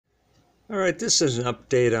Alright, this is an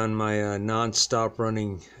update on my non-stop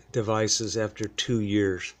running devices after 2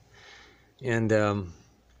 years. And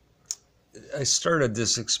I started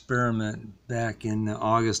this experiment back in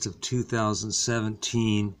August of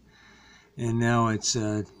 2017, and now it's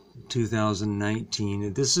 2019.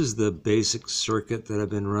 And this is the basic circuit that I've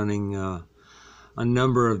been running a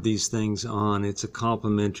number of these things on. It's a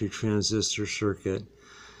complementary transistor circuit.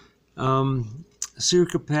 Series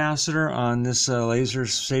capacitor on this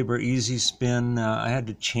Lasersaber Easy Spin, I had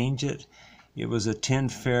to change it. It was a 10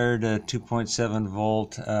 farad 2.7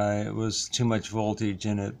 volt. It was too much voltage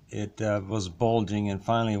and it was bulging, and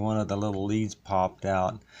finally one of the little leads popped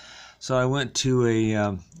out. So I went to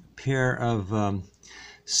a pair of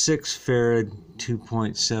 6 farad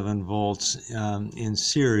 2.7 volts in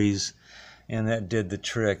series, and that did the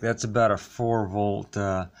trick. That's about a 4 volt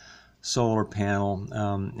solar panel.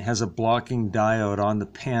 It has a blocking diode on the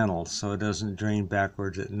panel so it doesn't drain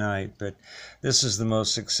backwards at night, but this is the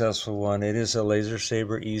most successful one. It is a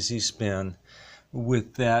Lasersaber Easy Spin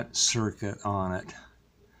with that circuit on it,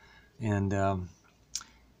 and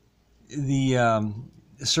the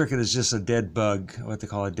circuit is just a dead bug, what they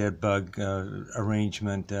call a dead bug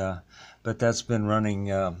arrangement, but that's been running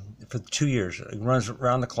for 2 years. It runs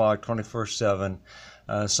around the clock 24/7,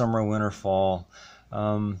 summer, winter, fall.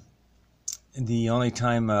 The only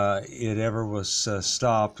time it ever was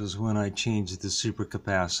stopped was when I changed the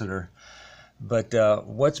supercapacitor. But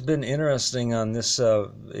what's been interesting on this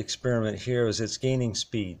experiment here is it's gaining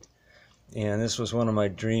speed. And this was one of my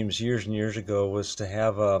dreams years and years ago, was to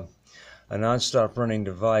have a non-stop running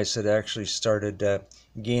device that actually started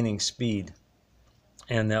gaining speed.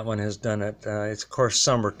 And that one has done it. It's of course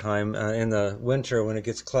summertime. In the winter when it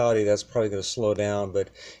gets cloudy, that's probably going to slow down, but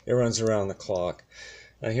it runs around the clock.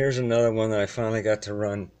 Here's another one that I finally got to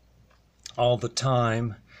run all the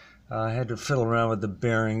time. I had to fiddle around with the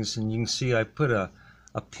bearings, and you can see I put a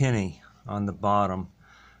penny on the bottom,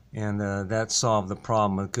 and that solved the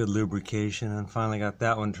problem with good lubrication, and finally got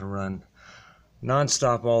that one to run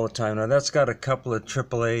non-stop all the time. Now that's got a couple of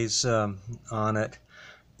AAA's on it,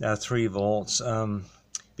 3 volts.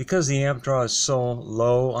 Because the amp draw is so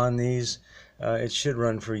low on these, it should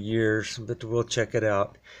run for years, but we'll check it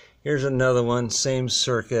out. Here's another one, same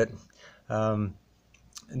circuit,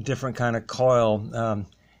 different kind of coil.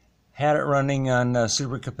 Had it running on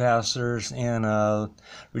supercapacitors and a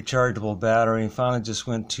rechargeable battery, and finally just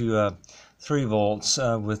went to 3 volts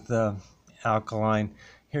with alkaline.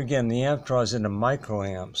 Here again, the amp draws into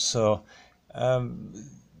microamps, so the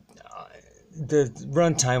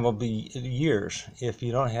runtime will be years if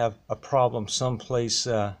you don't have a problem someplace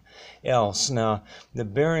else. Now, the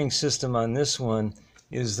bearing system on this one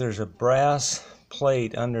is there's a brass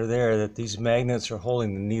plate under there that these magnets are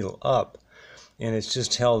holding the needle up, and it's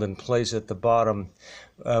just held in place at the bottom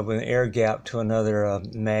with an air gap to another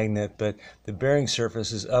magnet, but the bearing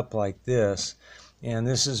surface is up like this, and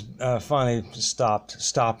this is finally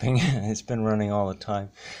stopping. It's been running all the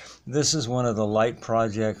time. This is one of the light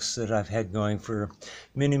projects that I've had going for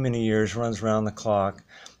many years, runs around the clock.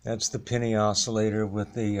 That's the penny oscillator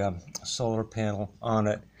with the solar panel on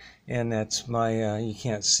it. And that's my, you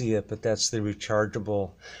can't see it, but that's the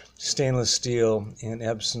rechargeable stainless steel and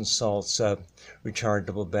Epsom salts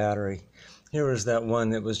rechargeable battery. Here was that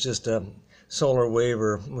one that was just a solar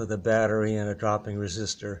waver with a battery and a dropping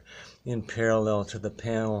resistor in parallel to the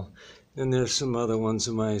panel. And there's some other ones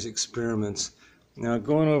in my experiments. Now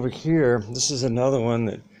going over here, this is another one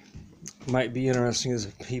that might be interesting as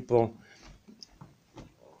people.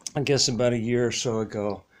 I guess about a year or so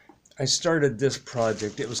ago, I started this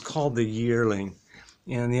project. It was called the Yearling,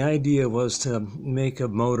 and the idea was to make a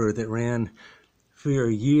motor that ran for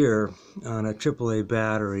a year on a AAA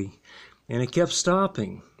battery, and it kept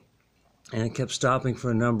stopping, and it kept stopping for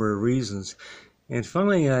a number of reasons. And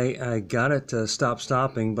finally I got it to stop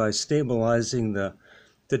stopping by stabilizing the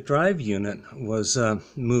drive unit was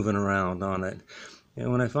moving around on it.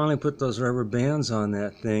 And when I finally put those rubber bands on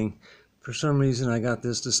that thing, for some reason I got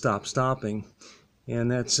this to stop stopping.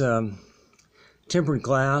 And that's tempered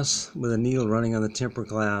glass with a needle running on the tempered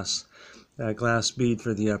glass, glass bead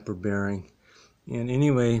for the upper bearing. And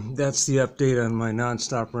anyway, that's the update on my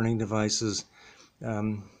non-stop running devices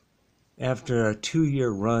after a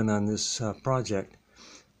 2-year run on this project.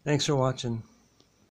 Thanks for watching.